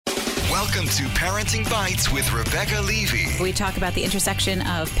Welcome to Parenting Bites with Rebecca Levy. We talk about the intersection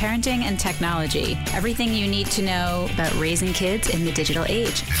of parenting and technology. Everything you need to know about raising kids in the digital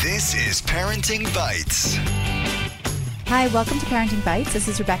age. This is Parenting Bites. Hi, welcome to Parenting Bites. This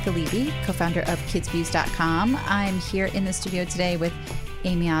is Rebecca Levy, co-founder of KidsViews.com. I'm here in the studio today with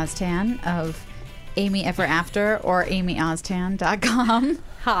Amy Oztan of Amy Ever After or AmyOztan.com.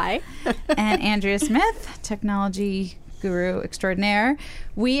 Hi. And Andrea Smith, technology guru extraordinaire.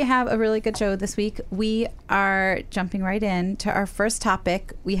 We have a really good show this week. We are jumping right in to our first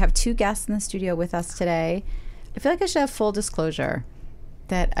topic. We have two guests in the studio with us today. I feel like I should have full disclosure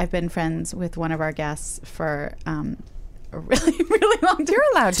that I've been friends with one of our guests for a really, really long time. You're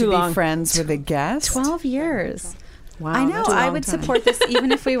allowed to be friends with a guest. 12 years. Wow. I know. I would support this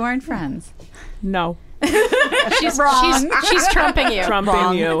even if we weren't friends. No. She's wrong. She's trumping you.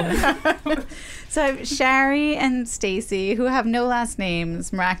 Trumping you. So I have Shari and Stacy, who have no last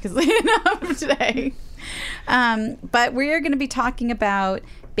names, miraculously enough, today. But we're going to be talking about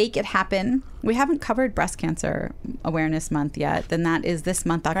Bake It Happen. We haven't covered Breast Cancer Awareness Month yet. Then that is this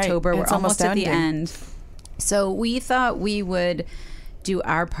month, October. Right. We're It's almost at the ending. end. So we thought we would do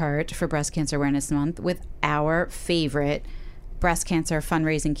our part for Breast Cancer Awareness Month with our favorite breast cancer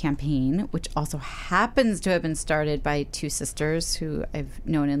fundraising campaign, which also happens to have been started by two sisters who I've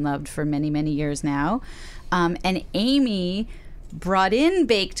known and loved for many, many years now. And Amy brought in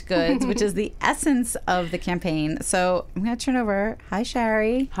baked goods, which is the essence of the campaign. So I'm going to turn over. Hi,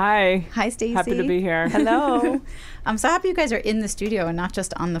 Shari. Hi. Hi, Stacy. Happy to be here. Hello. I'm so happy you guys are in the studio and not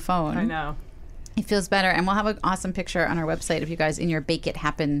just on the phone. I know. It feels better. And we'll have an awesome picture on our website of you guys in your Bake It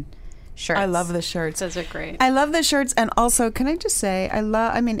Happen shirts. I love the shirts. Those are great. I love the shirts, and also, can I just say,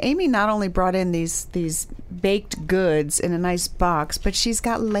 Amy not only brought in these baked goods in a nice box, but she's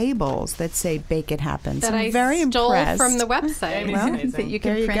got labels that say "Bake It Happen." That so I I'm very stole impressed. from the website. Amy's Well, amazing. that you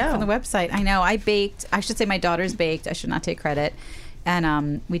can There you print go. from the website. I know. I baked. I should say my daughter's baked. I should not take credit.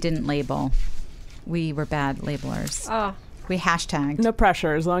 And we didn't label. We were bad labelers. Oh, We hashtagged. No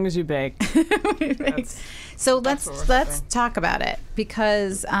pressure, as long as you bake. So what we're let's hoping. talk about it,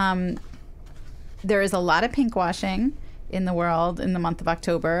 because there is a lot of pink washing in the world in the month of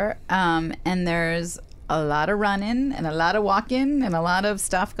October, and there's a lot of running and a lot of walking and a lot of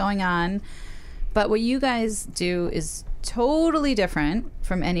stuff going on. But what you guys do is totally different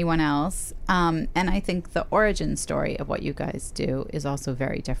from anyone else, and I think the origin story of what you guys do is also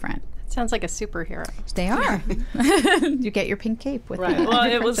very different. sounds like a superhero. They are. You get your pink cape with Right. it. Well,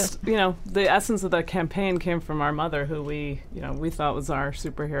 it was, the essence of the campaign came from our mother, who we thought was our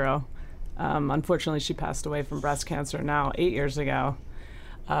superhero. Unfortunately, she passed away from breast cancer now 8 years ago.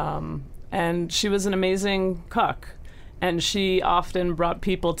 And she was an amazing cook. And she often brought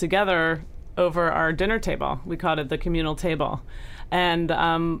people together over our dinner table. We called it the communal table. And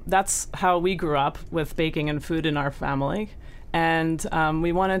that's how we grew up, with baking and food in our family. And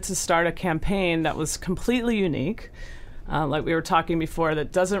we wanted to start a campaign that was completely unique. Like we were talking before,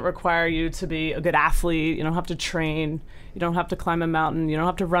 that doesn't require you to be a good athlete. You don't have to train. You don't have to climb a mountain. You don't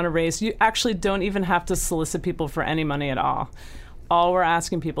have to run a race. You actually don't even have to solicit people for any money at all. All we're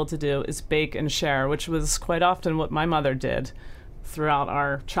asking people to do is bake and share, which was quite often what my mother did throughout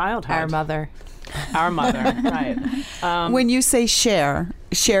our childhood. Our mother. Our mother, right. When you say share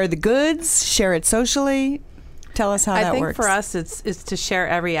the goods, share it socially. Tell us how that I think works. for us, it's to share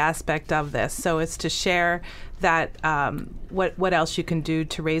every aspect of this. So it's to share that what else you can do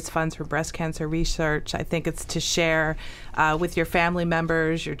to raise funds for breast cancer research. I think it's to share with your family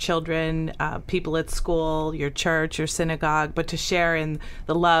members, your children, people at school, your church, your synagogue, but to share in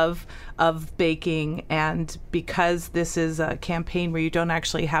the love of baking. And because this is a campaign where you don't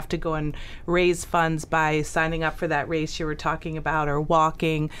actually have to go and raise funds by signing up for that race you were talking about or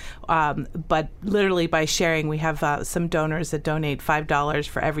walking, but literally by sharing. We have some donors that donate $5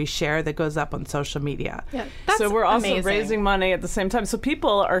 for every share that goes up on social media. Yeah, that's So we're also amazing. raising money at the same time. So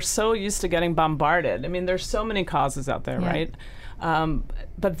people are so used to getting bombarded. I mean, there's so many causes out there, Yeah. right?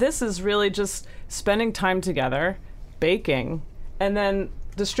 But this is really just spending time together, baking, and then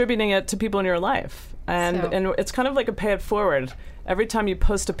distributing it to people in your life. And it's kind of like a pay it forward. Every time you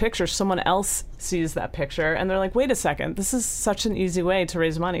post a picture, someone else sees that picture, and they're like, wait a second, this is such an easy way to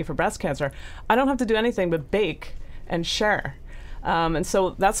raise money for breast cancer. I don't have to do anything but bake and share. And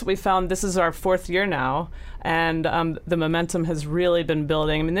so that's what we found. This is our 4th year now, and the momentum has really been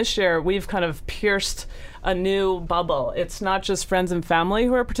building. I mean, this year we've kind of pierced a new bubble. It's not just friends and family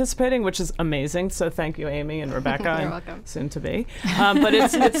who are participating, which is amazing. So thank you, Amy and Rebecca, You're and welcome. soon to be. But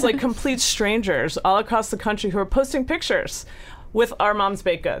it's like complete strangers all across the country who are posting pictures with our mom's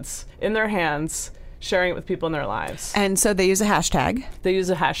baked goods in their hands, sharing it with people in their lives. And so they use a hashtag. They use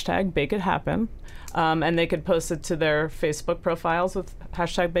a hashtag, Bake It Happen. And they could post it to their Facebook profiles with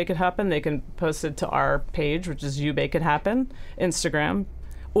hashtag Bake It Happen. They can post it to our page, which is You Bake It Happen, Instagram.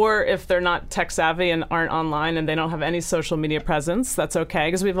 Or if they're not tech savvy and aren't online and they don't have any social media presence, that's okay.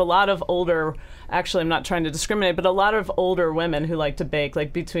 Because we have a lot of older, actually I'm not trying to discriminate, but a lot of older women who like to bake,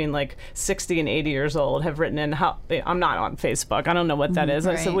 like between like 60 and 80 years old, have written in, I'm not on Facebook. I don't know what that is.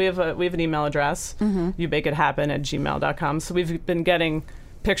 Right. So we have an email address, youbakeithappen@gmail.com. So we've been getting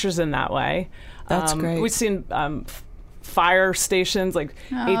pictures in that way. That's great. We've seen fire stations, like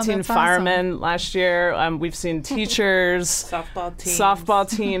 18 that's firemen last year. We've seen teachers, softball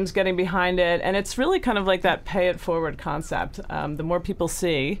teams getting behind it. And it's really kind of like that pay it forward concept. The more people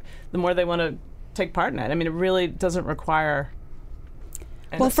see, the more they want to take part in it. I mean, it really doesn't require...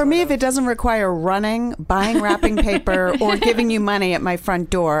 Well, for me, if it doesn't require running, buying wrapping paper, or giving you money at my front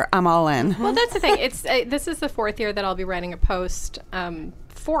door, I'm all in. Well, that's the thing. It's this is the 4th year that I'll be writing a post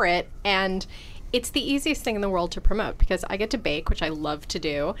for it, and it's the easiest thing in the world to promote because I get to bake, which I love to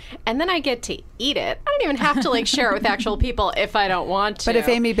do, and then I get to eat it. I don't even have to like share it with actual people if I don't want to. But if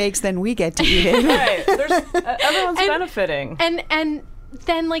Amy bakes, then we get to eat it. Right. Everyone's benefiting. And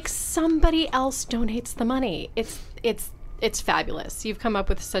then like somebody else donates the money. It's fabulous. You've come up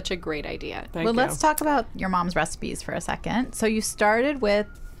with such a great idea. Thank you. Let's talk about your mom's recipes for a second. So you started with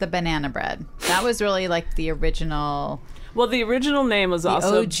the banana bread. That was really like the original... Well, the original name was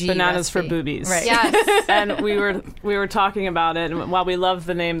also OG Bananas recipe. for Boobies. Right. Yes. And we were talking about it, and while we loved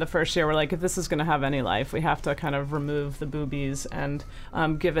the name the first year, we're like, if this is going to have any life, we have to kind of remove the boobies and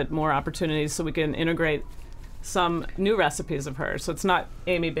give it more opportunities so we can integrate some new recipes of hers. So it's not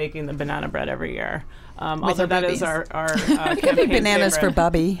Amy baking the banana bread every year. Although her that boobies. is our It could be bananas for favorite.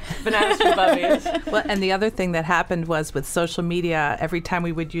 Bubby. Bananas for Bubbies. Well, and the other thing that happened was with social media, every time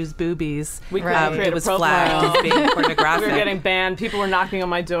we would use boobies, We couldn't create it a was profile. flagged as being We pornographic. were getting banned. People were knocking on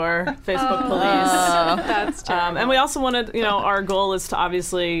my door. Facebook police. That's terrible. And we also wanted, our goal is to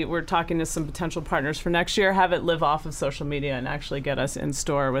obviously, we're talking to some potential partners for next year, have it live off of social media and actually get us in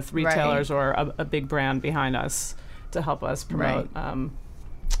store with retailers or a big brand behind us to help us promote.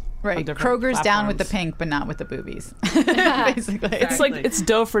 Right. different Kroger's down with the platforms. pink, but not with the boobies. Basically. It's like, it's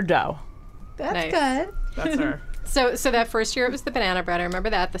dough for dough. That's Nice. good. That's our... So that first year it was the banana bread. I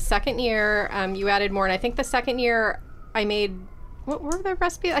remember that. The second year you added more, and I think the second year I made what were the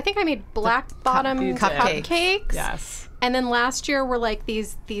recipes? I think I made black bottom cupcakes. cupcakes. Yes. And then last year were like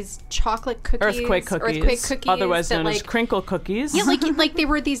these chocolate cookies, Earthquake cookies. Otherwise that, known as like, crinkle cookies. yeah, like they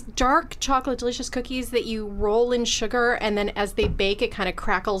were these dark chocolate delicious cookies that you roll in sugar, and then as they bake, it kind of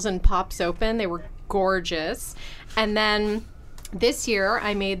crackles and pops open. They were gorgeous. And then this year,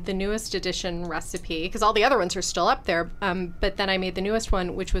 I made the newest edition recipe because all the other ones are still up there. But then I made the newest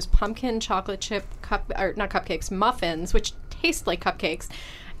one, which was pumpkin chocolate chip muffins, which taste like cupcakes.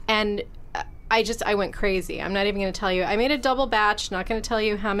 And I went crazy. I'm not even going to tell you. I made a double batch. Not going to tell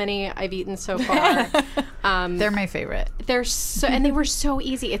you how many I've eaten so far. They're my favorite. They're so, and they were so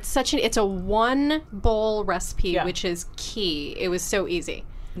easy. It's a one bowl recipe, which is key. It was so easy.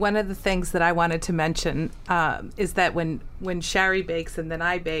 One of the things that I wanted to mention is that when Shari bakes and then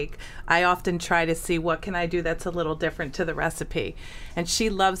I bake, I often try to see what can I do that's a little different to the recipe. And she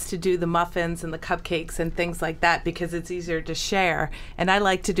loves to do the muffins and the cupcakes and things like that because it's easier to share. And I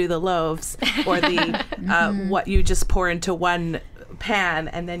like to do the loaves or the what you just pour into one pan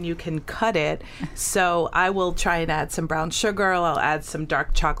and then you can cut it. So I will try and add some brown sugar. I'll add some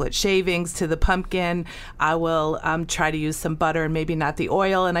dark chocolate shavings to the pumpkin. I will try to use some butter and maybe not the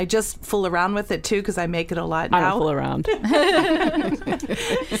oil. And I just fool around with it too because I make it a lot I now. don't fool around.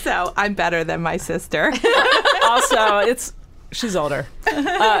 So I'm better than my sister. Also, she's older.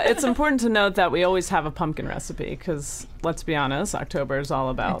 It's important to note that we always have a pumpkin recipe because, let's be honest, October is all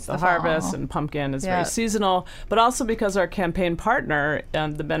about It's the the harvest fall. and pumpkin is Yeah. very seasonal, but also because our campaign partner,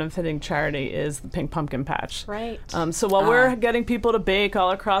 the benefiting charity, is the Pink Pumpkin Patch. Right. So while we're getting people to bake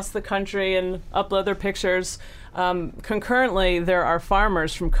all across the country and upload their pictures, concurrently there are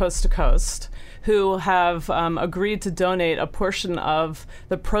farmers from coast to coast who have agreed to donate a portion of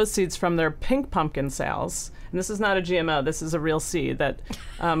the proceeds from their pink pumpkin sales. And this is not a GMO, this is a real seed that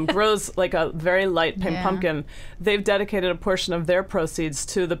grows like a very light pink Yeah. pumpkin. They've dedicated a portion of their proceeds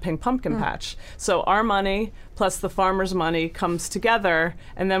to the Pink Pumpkin Patch. So our money plus the farmer's money comes together,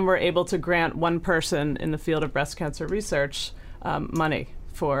 and then we're able to grant one person in the field of breast cancer research money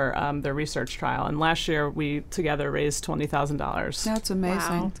for their research trial. And last year, we together raised $20,000. That's amazing.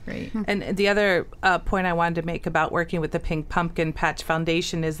 Wow. That's great. And the other point I wanted to make about working with the Pink Pumpkin Patch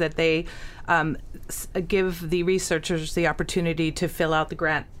Foundation is that they give the researchers the opportunity to fill out the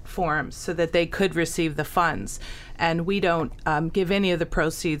grant forms so that they could receive the funds. And we don't give any of the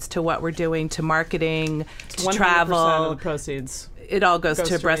proceeds to what we're doing, to marketing, to 100% travel. of the proceeds. It all goes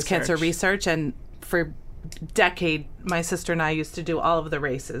to breast research. cancer research. And for decade, my sister and I used to do all of the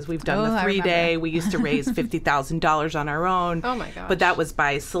races. We've done Oh, the I 3-day. We used to raise $50,000 on our own. Oh, my gosh. But that was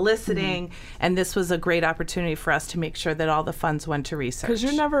by soliciting, and this was a great opportunity for us to make sure that all the funds went to research. Because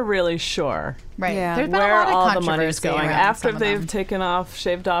you're never really sure Right. Yeah. There's been where a lot of all the money's controversy going around after some of they've them. taken off,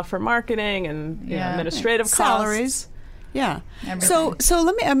 shaved off for marketing and you know, Yeah. administrative Salaries. costs. Yeah. Everything. So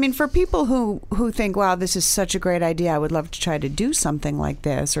let me. I mean, for people who think, wow, this is such a great idea, I would love to try to do something like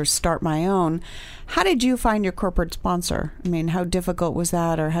this or start my own. How did you find your corporate sponsor? I mean, how difficult was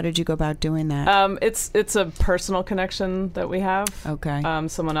that, or how did you go about doing that? It's a personal connection that we have. Okay.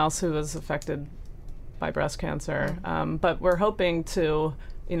 Someone else who was affected by breast cancer. But we're hoping to,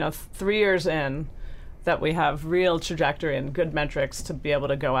 3 years in, that we have real trajectory and good metrics to be able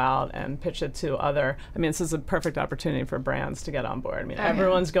to go out and pitch it to other. I mean, this is a perfect opportunity for brands to get on board. I mean,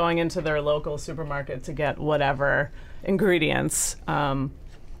 everyone's going into their local supermarket to get whatever ingredients.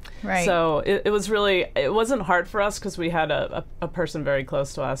 Right. So it wasn't hard for us because we had a person very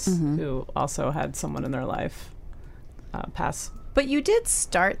close to us who also had someone in their life pass. But you did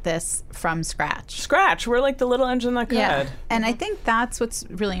start this from scratch. We're like the little engine that could. Yeah. And I think that's what's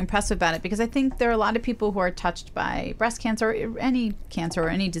really impressive about it, because I think there are a lot of people who are touched by breast cancer or any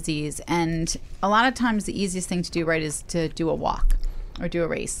disease. And a lot of times the easiest thing to do, right, is to do a walk or do a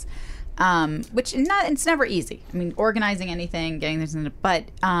race. Which it's never easy. I mean, organizing anything, getting this in it, but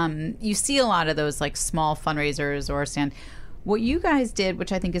you see a lot of those like small fundraisers or stand. What you guys did,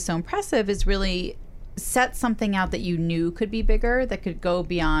 which I think is so impressive, is really set something out that you knew could be bigger, that could go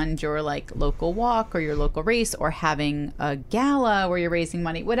beyond your like local walk or your local race or having a gala where you're raising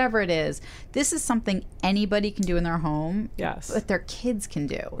money, whatever it is. This is something anybody can do in their home, Yes. but their kids can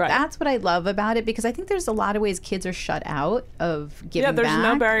do. Right. That's what I love about it, because I think there's a lot of ways kids are shut out of giving Yeah, there's back.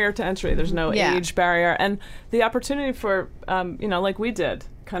 no barrier to entry. There's no Yeah. age barrier. And the opportunity for, like we did,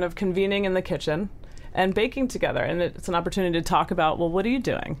 kind of convening in the kitchen and baking together. And it's an opportunity to talk about, well, what are you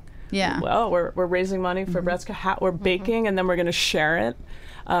doing? Yeah. Well, we're raising money for breast cancer. We're baking, and then we're going to share it.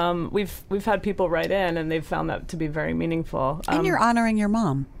 We've had people write in, and they've found that to be very meaningful. and you're honoring your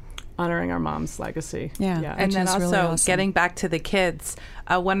mom. honoring our mom's legacy. Yeah. And then Which is also really awesome. getting back to the kids,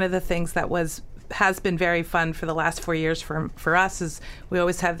 one of the things that has been very fun for the last 4 years for us is we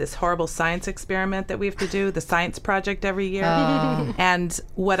always have this horrible science experiment that we have to do, the science project every year. And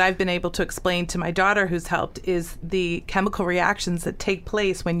what I've been able to explain to my daughter who's helped is the chemical reactions that take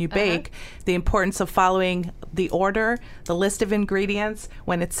place when you bake, the importance of following the order, the list of ingredients.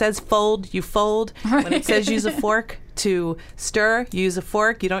 When it says fold, you fold. When it says use a fork to stir, you use a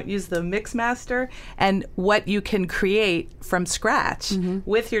fork. You don't use the mix master. And what you can create from scratch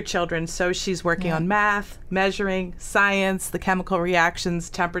with your children. So she's working on math, measuring, science, the chemical reactions,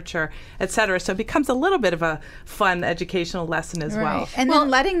 temperature, etc. So it becomes a little bit of a fun educational lesson as well. And then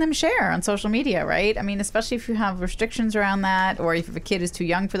letting them share on social media, right? I mean, especially if you have restrictions around that, or if a kid is too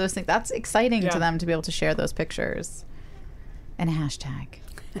young for those things, that's exciting to them to be able to share those pictures. And a hashtag.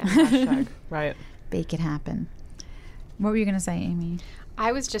 Hashtag, right. Make it happen. What were you going to say, Amy?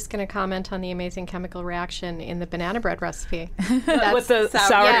 I was just going to comment on the amazing chemical reaction in the banana bread recipe. With the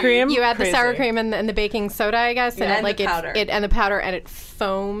sour cream? You add the sour Crazy. cream and the baking soda, I guess, and, and it, like the powder. and the powder, and it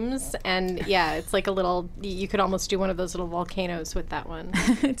foams, and yeah, it's like a little. You could almost do one of those little volcanoes with that one.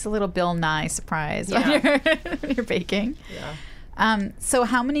 It's a little Bill Nye surprise when you're baking. Yeah. So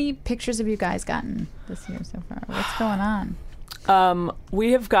how many pictures have you guys gotten this year so far? What's going on?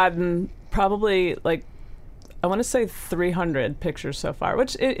 We have gotten probably I want to say 300 pictures so far,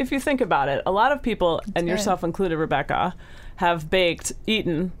 which if you think about it, a lot of people, and yourself included, Rebecca, have baked,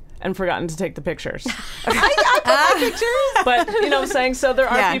 eaten, and forgotten to take the pictures. I put my pictures. But, you know what I'm saying? So there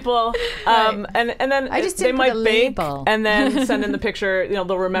are people, and then I just they didn't might put a bake label. and then send in the picture,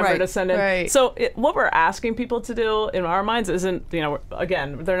 they'll remember to send in. Right. So what we're asking people to do in our minds isn't,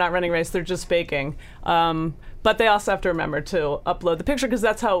 again, they're not running a race, they're just baking. But they also have to remember to upload the picture, because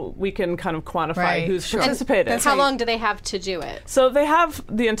that's how we can kind of quantify who's participated. How long do they have to do it? So they have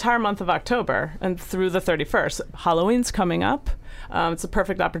the entire month of October and through the 31st. Halloween's coming up. It's a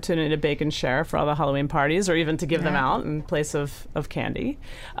perfect opportunity to bake and share for all the Halloween parties, or even to give them out in place of candy.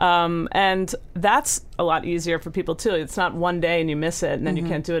 And that's a lot easier for people too. It's not one day and you miss it and then you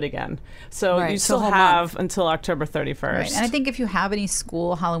can't do it again. So Right, you so still whole have until October 31st. Right. And I think if you have any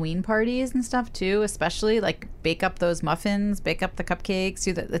school Halloween parties and stuff too, especially like bake up those muffins, bake up the cupcakes.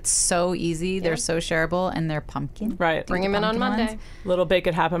 Do that. It's so easy. They're so shareable, and they're pumpkin. Right. Bring them in on pumpkin Monday. ones. Little Bake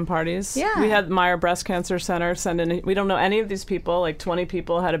It Happen parties. Yeah. We had Meyer Breast Cancer Center send in. We don't know any of these people. Like 20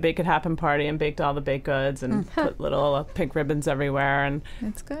 people had a Bake It Happen party and baked all the baked goods and put little pink ribbons everywhere. And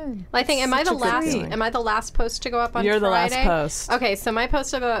It's good. Well, I think am I the Such a good last? feeling. Am I the last post to go up on You're the last Friday? post. Okay, so my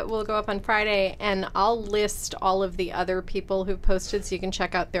post will go up on Friday, and I'll list all of the other people who've posted, so you can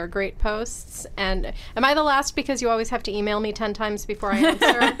check out their great posts. And am I the last because you always have to email me 10 times before I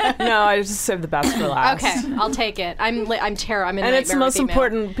answer? no, I just saved the best for last. Okay, I'll take it. I'm terror. I'm in And it's the nightmare most with email.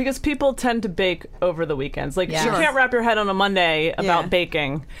 important because people tend to bake over the weekends. Like Yeah. you Sure. can't wrap your head on a Monday about Yeah.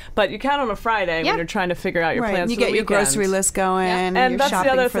 baking, but you can on a Friday Yeah. when you're trying to figure out your Right. plans You for get the your weekend. grocery list going, and, And you're that's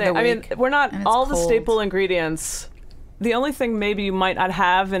shopping the other for thing. the I mean, week. we're not And it's all the cold. staple ingredients. The only thing maybe you might not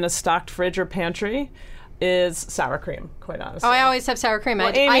have in a stocked fridge or pantry is sour cream, quite honestly. Oh, I always have sour cream. Well,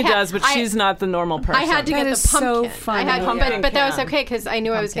 I Amy ha- does, but I- she's not the normal person. I had to That get is the so pumpkin. funny. I had, Pumpkin but that was can. okay because I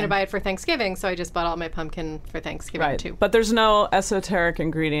knew I was going to Pumpkin. buy it for Thanksgiving, so I just bought all my pumpkin for Thanksgiving Right, too. but there's no esoteric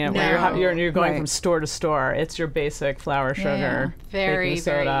ingredient where No. you're going Right. from store to store. It's your basic flour, sugar, very, baking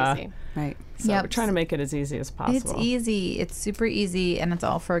very soda. easy. Right. So Yep. we're trying to make it as easy as possible. It's easy. It's super easy, and it's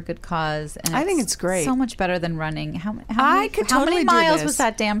all for a good cause. And I think it's great. So much better than running. How I many, could how totally many do miles this. was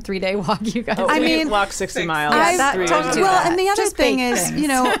that damn 3-day walk you guys? I did? mean, walk 60 miles. Yeah, that- 3 don't years do ago. Well, that. and the other Just thing bake is, things. you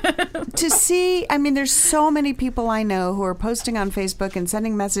know, to see, I mean, there's so many people I know who are posting on Facebook and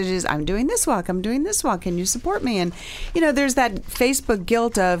sending messages, I'm doing this walk, I'm doing this walk, can you support me? And, you know, there's that Facebook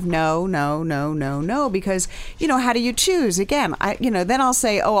guilt of no, because, you know, how do you choose? Again, then I'll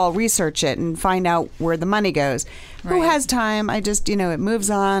say, oh, I'll research it and find out where the money goes. Who Right. has time? I just, it moves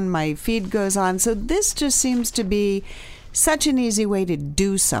on, my feed goes on. So this just seems to be such an easy way to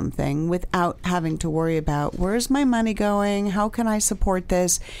do something without having to worry about where's my money going, how can I support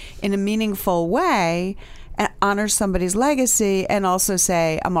this in a meaningful way and honor somebody's legacy, and also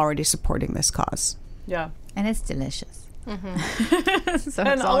say I'm already supporting this cause. Yeah. And it's delicious. so And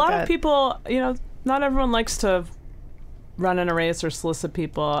it's a all lot good. of people, not everyone likes to run in a race or solicit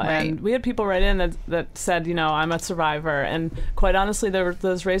people. Right. And we had people write in that said, I'm a survivor. And quite honestly,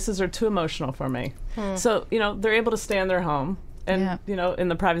 those races are too emotional for me. So, they're able to stay in their home and, in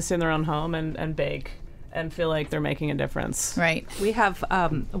the privacy in their own home and bake and feel like they're making a difference. Right. We have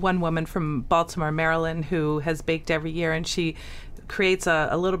one woman from Baltimore, Maryland, who has baked every year, and she creates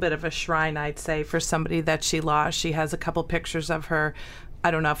a little bit of a shrine, I'd say, for somebody that she lost. She has a couple pictures of her. I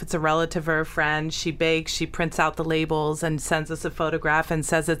don't know if it's a relative or a friend. She bakes, she prints out the labels and sends us a photograph and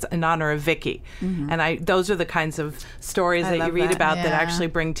says it's in honor of Vicky. And those are the kinds of stories I that you love read that. about that Yeah. actually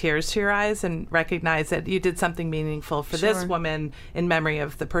bring tears to your eyes and recognize that you did something meaningful for this Sure. woman in memory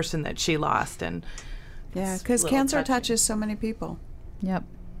of the person that she lost. And Yeah, it's because a little cancer touching. touches so many people. Yep.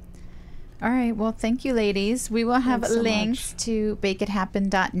 All right. Well, thank you, ladies. We will have Thanks so links to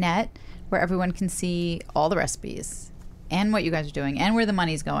bakeithappen.net where everyone can see all the recipes and what you guys are doing and where the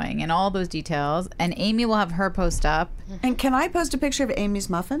money's going and all those details. And Amy will have her post up. And can I post a picture of Amy's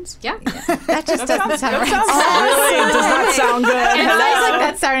muffins? Yeah. That just doesn't sound right. Really does not sound good. It's like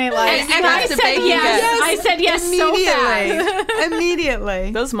that Saturday Night Live. And I said yes. I said yes so fast.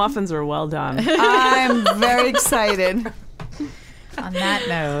 Immediately. Those muffins were well done. I'm very excited. On that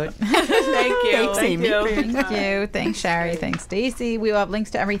note, Thank you. Thanks, Amy. thank you. Thanks, Shari. Thanks, Stacy. We will have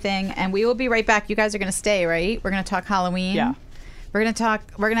links to everything, and we will be right back. You guys are going to stay, right? We're going to talk Halloween. Yeah. We're going to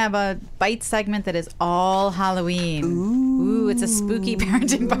have a bite segment that is all Halloween. Ooh, it's a spooky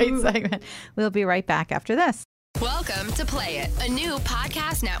parenting bite segment. We'll be right back after this. Welcome to Play It, a new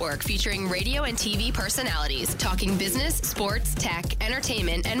podcast network featuring radio and TV personalities talking business, sports, tech,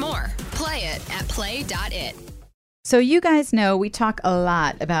 entertainment, and more. Play it at play.it. So you guys know we talk a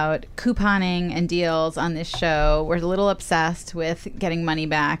lot about couponing and deals on this show. We're a little obsessed with getting money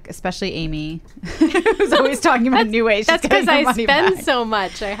back, especially Amy, who's always talking about new ways. That's because because I spend so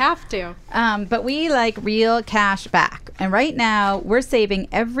much. I have to. But we like real cash back. And right now, we're saving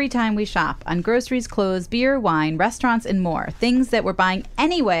every time we shop on groceries, clothes, beer, wine, restaurants, and more. Things that we're buying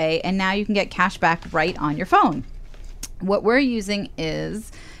anyway, and now you can get cash back right on your phone. What we're using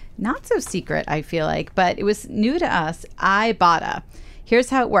is not so secret, I feel like, but it was new to us, Ibotta. Here's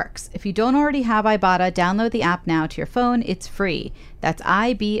how it works. If you don't already have Ibotta, download the app now to your phone. It's free. That's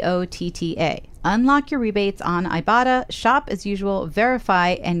IBOTTA. Unlock your rebates on Ibotta, shop as usual,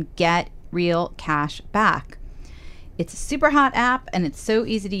 verify, and get real cash back. It's a super hot app and it's so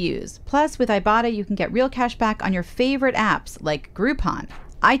easy to use. Plus, with Ibotta, you can get real cash back on your favorite apps like Groupon,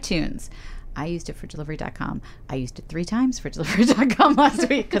 iTunes. I used it for Delivery.com. I used it 3 times for Delivery.com last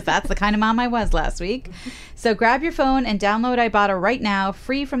week because that's the kind of mom I was last week. So grab your phone and download Ibotta right now,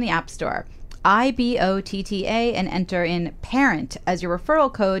 free from the App Store. IBOTTA, and enter in PARENT as your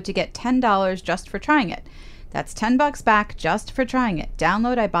referral code to get $10 just for trying it. That's $10 back just for trying it.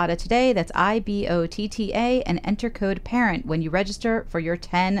 Download Ibotta today. That's IBOTTA, and enter code PARENT when you register for your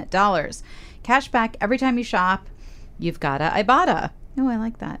 $10. Cash back every time you shop. You've got Ibotta. Oh, I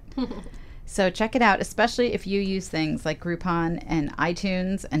like that. So check it out, especially if you use things like Groupon and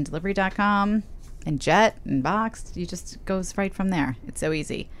iTunes and Delivery.com and Jet and Box. You just goes right from there. It's so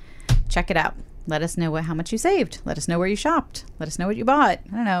easy. Check it out. Let us know how much you saved. Let us know where you shopped. Let us know what you bought.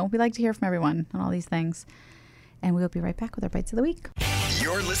 I don't know. We like to hear from everyone on all these things. And we'll be right back with our Bites of the Week.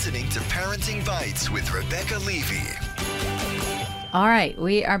 You're listening to Parenting Bites with Rebecca Levy. All right.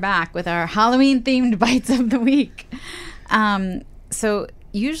 We are back with our Halloween-themed Bites of the Week. So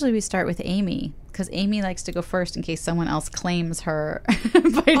usually we start with Amy because Amy likes to go first in case someone else claims her Bite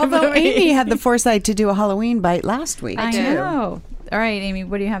of the Although Week. Amy had the foresight to do a Halloween bite last week. I too. know. All right, Amy,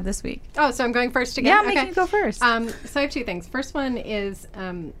 what do you have this week? Oh, so I'm going first again? Yeah, make you go first. So I have 2 things. First one is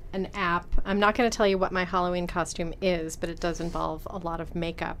an app. I'm not going to tell you what my Halloween costume is, but it does involve a lot of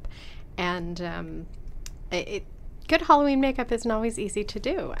makeup. And good Halloween makeup isn't always easy to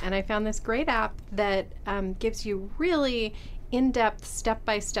do. And I found this great app that gives you really in-depth,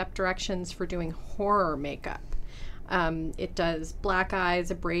 step-by-step directions for doing horror makeup. It does black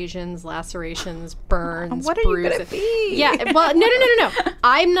eyes, abrasions, lacerations, burns, What are bruises. you going to be? Yeah, well, no.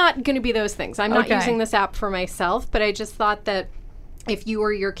 I'm not going to be those things. I'm not Okay. using this app for myself, but I just thought that if you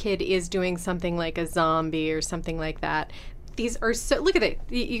or your kid is doing something like a zombie or something like that, these are so, look at it.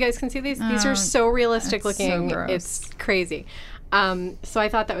 You guys can see these? These are so realistic that's so looking. gross. It's crazy. So I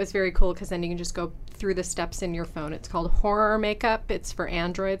thought that was very cool because then you can just go through the steps in your phone. It's called Horror Makeup. It's for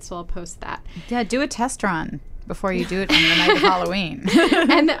Android, so I'll post that. Yeah, do a test run before you do it on the night of Halloween.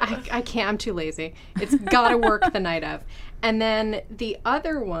 And I can't. I'm too lazy. It's got to work the night of. And then the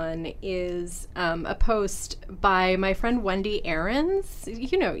other one is a post by my friend Wendy Aarons.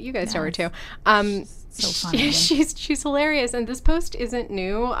 You guys know her too. So funny. She's hilarious. And this post isn't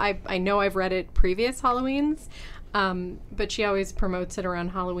new. I know I've read it previous Halloweens, but she always promotes it around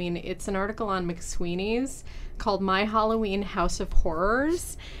Halloween. It's an article on McSweeney's called My Halloween House of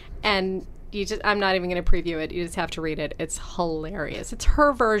Horrors. And I'm not even going to preview it. You just have to read it. It's hilarious. It's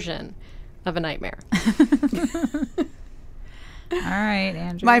her version of a nightmare. All right,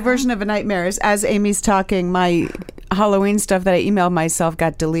 Andrew. My version of a nightmare is, as Amy's talking, my Halloween stuff that I emailed myself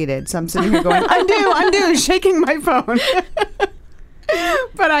got deleted. So I'm sitting here going, undo, shaking my phone.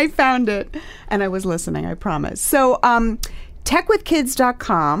 But I found it, and I was listening, I promise. So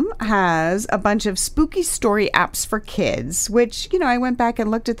techwithkids.com has a bunch of spooky story apps for kids, which, I went back and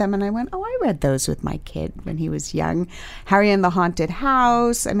looked at them and I went, oh, I read those with my kid when he was young. Harry and the Haunted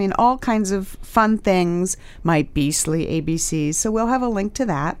House. I mean, all kinds of fun things. My Beastly ABCs. So we'll have a link to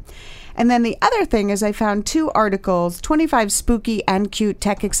that. And then the other thing is I found 2 articles, 25 spooky and cute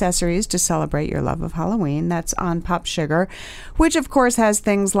tech accessories to celebrate your love of Halloween. That's on Pop Sugar, which of course has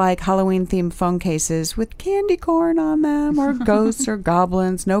things like Halloween-themed phone cases with candy corn on them, or ghosts or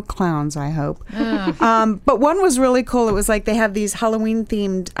goblins. No clowns, I hope. But one was really cool. It was like they have these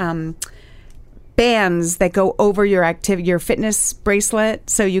Halloween-themed bands that go over your fitness bracelet,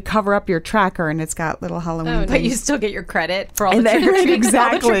 so you cover up your tracker and it's got little Halloween things. But you still get your credit for all the trick-or-treat.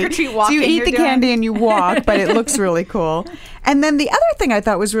 Exactly. All the trick-or-treat walking so you eat you're the doing. candy and you walk, but it looks really cool. And then the other thing I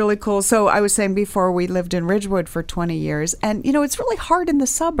thought was really cool, so I was saying before, we lived in Ridgewood for 20 years, and it's really hard in the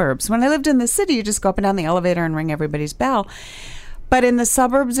suburbs. When I lived in the city, you just go up and down the elevator and ring everybody's bell. But in the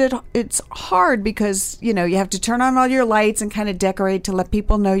suburbs, it's hard because, you have to turn on all your lights and kind of decorate to let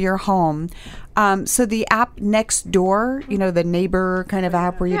people know you're home. So the app Nextdoor, the neighbor kind of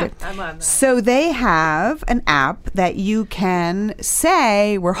app where you do. I'm on that. So they have an app that you can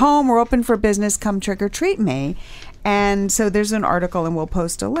say, we're home, we're open for business, come trick or treat me. And so there's an article, and we'll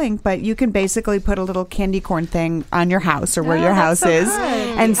post a link, but you can basically put a little candy corn thing on your house or where your house is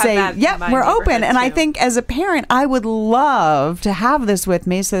and We say, have that in yep, my we're open. neighborhood, And I too. think as a parent, I would love to have this with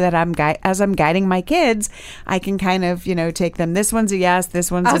me so that as I'm guiding my kids, I can kind of, take them, this one's a yes, this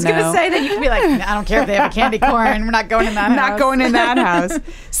one's I a was no. going to say that you could be like, I don't care if they have a candy corn. We're not going in that house. Not going in that house.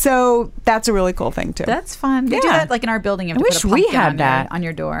 So that's a really cool thing, too. That's fun. We do Yeah. that like in our building. You have I to wish put a we pumpkin had on that. on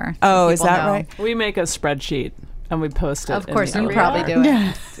your door. Oh, so is people that know. right? We make a spreadsheet and we post it. Of course, in you the probably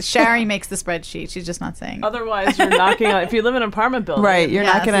area. do it. Sherry makes the spreadsheet. She's just not saying. Otherwise, you're knocking on. If you live in an apartment building, Right, you're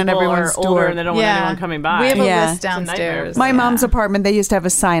Yes. knocking on people everyone's are older door. and they don't want anyone coming by. We have a Yeah. list It's a nightmare. downstairs. My Yeah. mom's apartment, they used to have a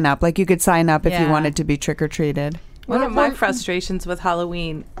sign up. Like you could sign up if you Yeah. wanted to be trick or treated. One of my frustrations with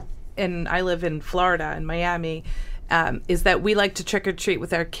Halloween, and I live in Florida, in Miami, is that we like to trick or treat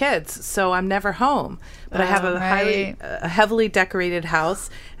with our kids. So I'm never home, but I have right. a heavily decorated house,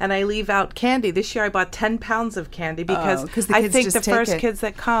 and I leave out candy. This year I bought 10 pounds of candy because 'cause the I kids think just the take first it. kids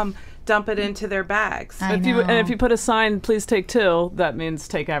that come dump it into their bags. I And know. if you put a sign, please take 2, that means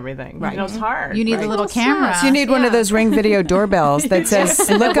take everything. Right. You know, it's hard. You need the right? little camera. So you need one of those Ring video doorbells that says,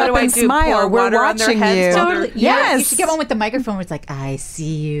 look What up do I and do? smile. Pour We're water on their watching heads you. while Totally. they're- Yeah, you Yes. should get one with the microphone where it's like, I see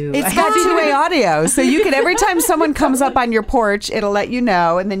you. It's got two-way audio. So you can, every time someone comes up on your porch, it'll let you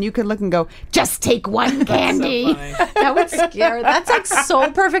know. And then you can look and go, just take one candy. That would scare. That's like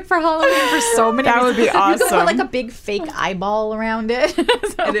so perfect for Halloween for so many. That would be reasons. You could awesome. put like a big fake eyeball around it,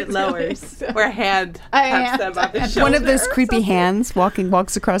 And it lowers. Or a hand taps them on the shoulder. One of those creepy hands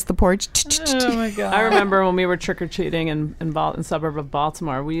walks across the porch. Oh my god! I remember when we were trick-or-treating in the suburb of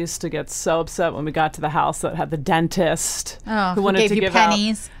Baltimore, we used to get so upset when we got to the house that had the dentist who gave you give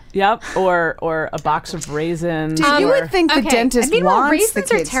pennies. Yep, or a box of raisins. You or- would think the okay. dentist And meanwhile, wants the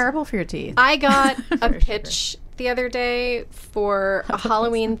raisins are kids. terrible for your teeth. I got a pitch the other day for a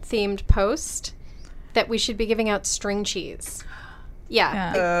Halloween themed post that we should be giving out string cheese.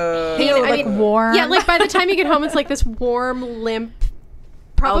 Yeah. Like warm. Yeah, like by the time you get home, it's like this warm, limp,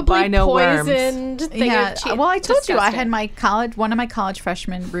 probably albino worms. poisoned thing Yeah. of cheese. Well, I told you I Disgusting. had one of my college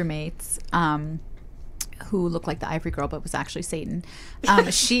freshman roommates, who looked like the Ivory Girl but was actually Satan.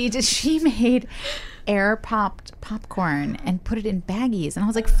 She made air popped popcorn and put it in baggies, and I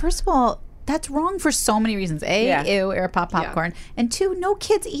was like, first of all, that's wrong for so many reasons. A, ew, air pop popcorn, and 2, no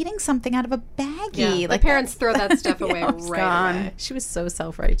kids eating something out of a baggie. Yeah, Like my parents throw that stuff away it's right gone. away. She was so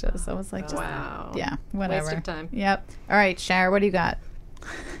self-righteous. I was like, just, Wow. yeah, whatever. of time. Yep. All right, Cher, what do you got?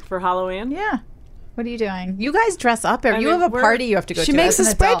 for Halloween. Yeah. What are you doing? You guys dress up. You mean, have a we're- party you have to go She to. makes a as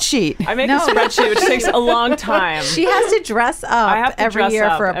an adult. spreadsheet. I make No. a spreadsheet, which takes a long time. She has to dress up I have to every dress year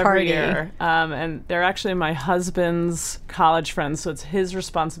up for a every party. year. And they're actually my husband's college friends, so it's his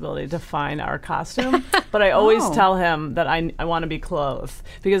responsibility to find our costume. But I always tell him that I want to be clothed,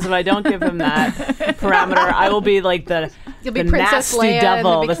 because if I don't give him that parameter, I will be like the You'll be the Princess nasty Leia in the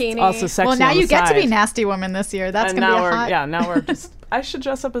devil that's bikini. also sexy. Well, now on the you get to be side. nasty woman this year. That's And gonna now be a we're hot. now we're just. I should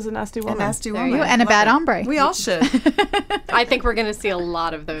dress up as a nasty woman. Nasty There woman. you go. And a bad hombre. We all should. I think we're going to see a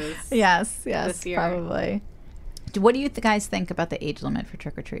lot of those. Yes, This year. probably. What do you guys think about the age limit for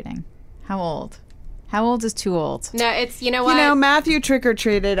trick or treating? How old? How old is too old? No, it's, you know what? You know, Matthew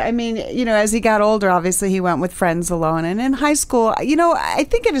trick-or-treated. I mean, you know, as he got older, obviously he went with friends alone. And in high school, you know, I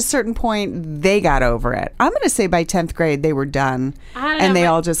think at a certain point they got over it. I'm going to say by 10th grade they were done. I don't And know, they my-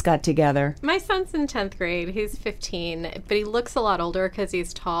 all just got together. My son's in 10th grade. He's 15, but he looks a lot older because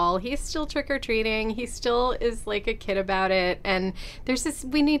he's tall. He's still trick-or-treating. He still is like a kid about it. And there's this,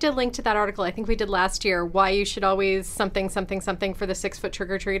 we need to link to that article I think we did last year, why you should always something for the 6-foot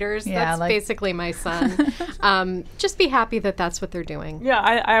trick-or-treaters. Yeah, That's like- basically my son. Just be happy that that's what they're doing. Yeah,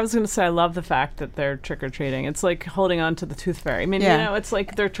 I was going to say I love the fact that they're trick or treating. It's like holding on to the tooth fairy. I mean, Yeah. you know, it's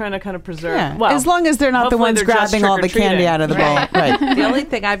like they're trying to kind of preserve. Yeah. Well, as long as they're not the hopefully ones they're just grabbing all the candy trick-or-treating. out of the bowl. Right. The only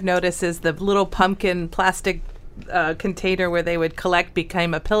thing I've noticed is the little pumpkin plastic container where they would collect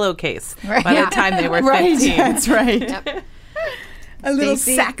became a pillowcase Right. by Yeah. the time they were 15. Right. That's right. A little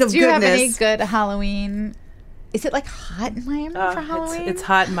Stacey, sack of do you have any goodness. good Halloween? Is it like hot in Miami for Halloween? It's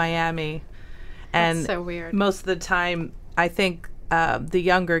hot in Miami. And so weird. most of the time, I think the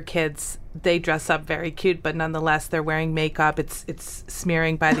younger kids, they dress up very cute, but nonetheless, they're wearing makeup. It's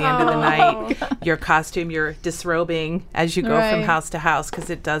smearing by the end of the night. Your costume, you're disrobing as you go from Right. house to house because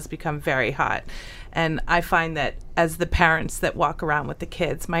it does become very hot. And I find that as the parents that walk around with the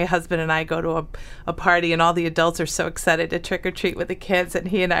kids, my husband and I go to a party and all the adults are so excited to trick or treat with the kids. And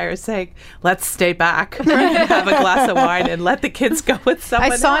he and I are saying, let's stay back and have a glass of wine and let the kids go with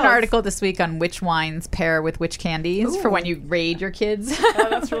someone I saw an else. article this week on which wines pair with which candies for when you raid your kids. Oh,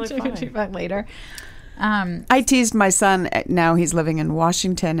 that's really Trick or funny. treat back later. I teased my son. Now he's living in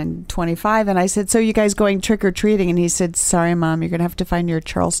Washington and 25. And I said, so you guys going trick-or-treating? And he said, sorry, Mom, you're going to have to find your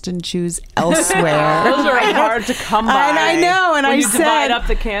Charleston shoes elsewhere. Those are hard to come by. And I know, and when I you said- divide up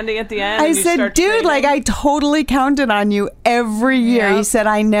the candy at the end. I and you said, start dude, trading. like I totally counted on you every year. Yep. He said,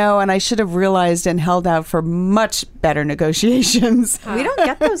 I know, and I should have realized and held out for much better negotiations. We don't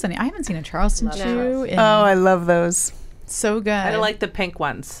get those any. I haven't seen a Charleston shoe in Oh, I love those. so good. I don't like the pink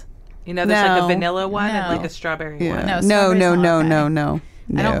ones. You know, there's like No. a vanilla one and No. like a strawberry Yeah. one. No, No, strawberries no, not no, okay. no, no.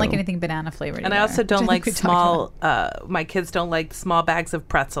 I don't like No. anything banana flavored. And I either, also which don't think like we talked about. my kids don't like small bags of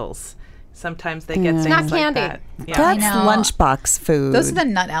pretzels. Sometimes they get things Not like candy. that. Yeah. That's know. lunchbox food. Those are the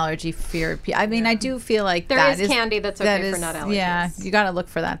nut allergy fear. I mean, I do feel like There that is candy that's okay for nut allergies. Yeah, you got to look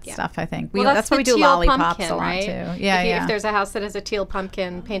for that stuff. I think Well, that's why the we do teal lollipops pumpkin, a lot right? too. Yeah, If there's a house that has a teal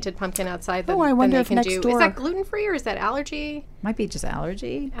pumpkin, painted pumpkin outside, then, Oh, I wonder then they if can next do. door- Is that gluten free or is that allergy? might be just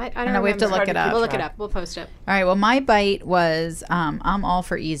allergy. I don't know. know. We have to look it up. We'll look it up. We'll post it. All right. Well, my bite was I'm all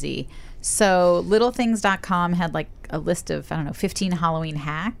for easy. So littlethings.com had like a list of 15 Halloween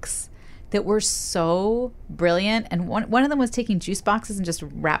hacks that were so brilliant. And one of them was taking juice boxes and just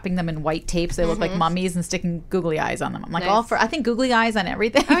wrapping them in white tape so they look like mummies and sticking googly eyes on them. I'm like, Nice. all for, I think googly eyes on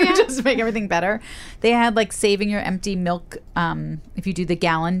everything just to make everything better. They had like saving your empty milk if you do the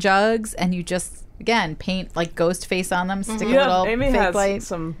gallon jugs and you just, again, paint like ghost face on them, stick a little Amy fake has light.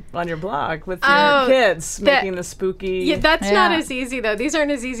 some on your blog with Oh, your kids that- making the spooky. Yeah, that's not Yeah. as easy though. These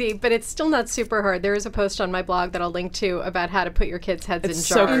aren't as easy, but it's still not super hard. There is a post on my blog that I'll link to about how to put your kids' heads It's in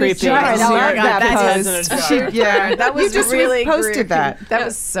so jars. creepy. jar. I See like your that kids' post. heads in a jar. Yeah, That was you just really posted creepy. that. That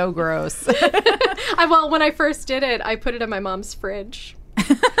was so gross. Well, when I first did it, I put it in my mom's fridge.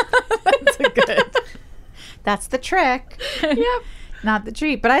 That's the trick. Yep. Not the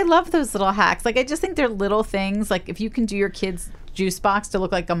treat. But I love those little hacks. Like, I just think they're little things. Like, if you can do your kids' juice box to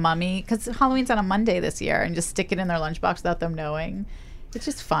look like a mummy, because Halloween's on a Monday this year, and just stick it in their lunchbox without them knowing. It's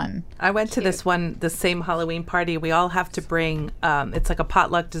just fun. I went to the same Halloween party. We all have to bring, it's like a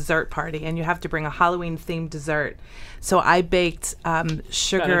potluck dessert party, and you have to bring a Halloween themed dessert. So I baked Got a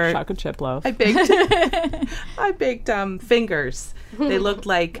sugar. chocolate chip loaf. I baked fingers. They looked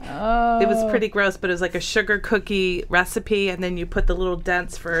like it was pretty gross, but it was like a sugar cookie recipe, and then you put the little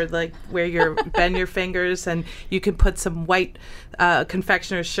dents for like where you bend your fingers, and you can put some white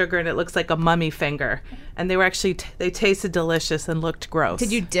confectioner's sugar, and it looks like a mummy finger. And they were actually they tasted delicious and looked gross.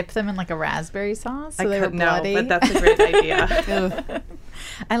 Did you dip them in like a raspberry sauce so I they were could know, bloody? but that's a great idea.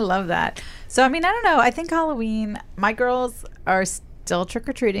 I love that. So, I mean, I don't know. I think Halloween, my girls are still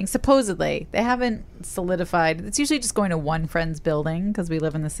trick-or-treating, supposedly. They haven't solidified. It's usually just going to one friend's building because we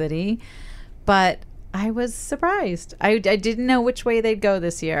live in the city. But I was surprised. I didn't know which way they'd go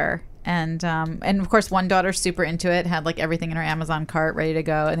this year. And of course, one daughter's super into it, had like everything in her Amazon cart ready to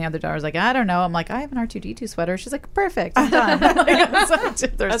go. And the other daughter's like, I don't know. I'm like, I have an R2-D2 sweater. She's like, perfect. I'm done.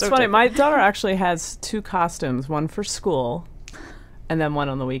 That's funny. My daughter actually has 2 costumes, one for school and then one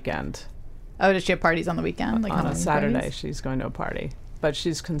on the weekend. Oh, does she have parties on the weekend? Like On a Halloween Saturday, parties? she's going to a party. But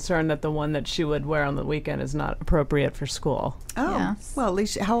she's concerned that the one that she would wear on the weekend is not appropriate for school. Oh, Yes. well, at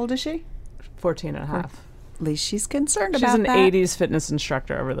least how old is she? 14 and a half. At least she's concerned She's about an that. 80s fitness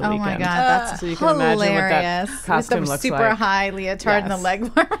instructor over the Oh weekend. my God, that's So you can imagine what hilarious. that costume With the looks super like. high leotard and the Yes.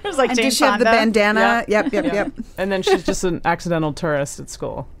 leg warmers, like And Jane did she have the Fonda. bandana? Yep, Yeah. yep. And then she's just an accidental tourist at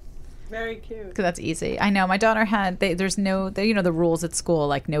school. Very cute. Because that's easy. I know my daughter had. There's no, the rules at school,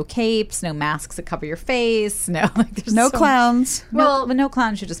 like no capes, no masks that cover your face, no like there's No so- clowns. Well, no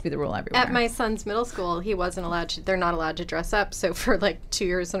clown should just be the rule everywhere. At my son's middle school, he wasn't allowed to. They're not allowed to dress up. So for like 2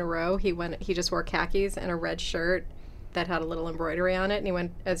 years in a row, he just wore khakis and a red shirt that had a little embroidery on it, and he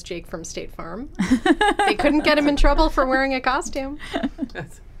went as Jake from State Farm. They couldn't get him in trouble for wearing a costume.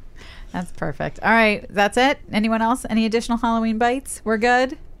 That's perfect. All right, that's it. Anyone else? Any additional Halloween bites? We're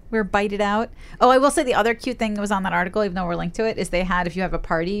good. We're bited out. Oh, I will say the other cute thing that was on that article, even though we're linked to it, is they had, if you have a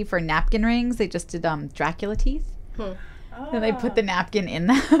party for napkin rings, they just did Dracula teeth. And they put the napkin in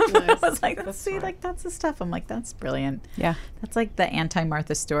them. I was like, see, like that's the stuff. I'm like, that's brilliant. Yeah. That's like the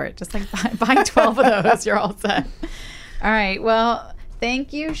anti-Martha Stewart. Just like buy 12 of those, you're all set. All right. Well,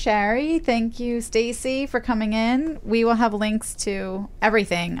 thank you, Sherry. Thank you, Stacy, for coming in. We will have links to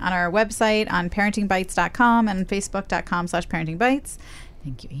everything on our website, on parentingbites.com and facebook.com/parentingbites.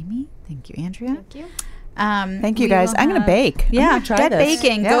 Thank you, Amy. Thank you, Andrea. Thank you. Thank you, We guys. will I'm going to have- bake. I'm Yeah, gonna try get this.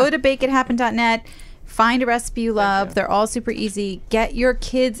 baking. Yeah. Go to bakeithappen.net. Find a recipe you love. They're all super easy. Get your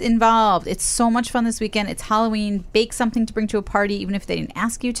kids involved. It's so much fun this weekend. It's Halloween. Bake something to bring to a party, even if they didn't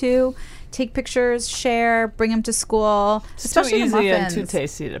ask you to. Take pictures, share, bring them to school. It's too especially the easy and muffins. too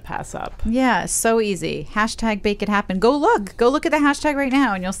tasty to pass up. Yeah, so easy. Hashtag Bake It Happen. Go look. Go look at the hashtag right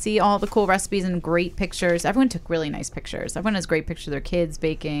now, and you'll see all the cool recipes and great pictures. Everyone took really nice pictures. Everyone has great pictures of their kids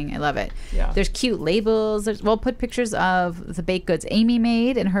baking. I love it. Yeah. There's cute labels. We'll put pictures of the baked goods Amy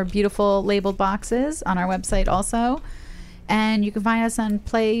made in her beautiful labeled boxes on our website also. And you can find us on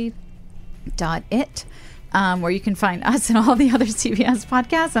play.it. Where you can find us and all the other CBS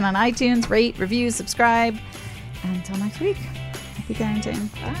podcasts, and on iTunes. Rate, review, subscribe. Until next week, happy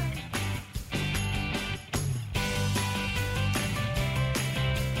parenting. Bye.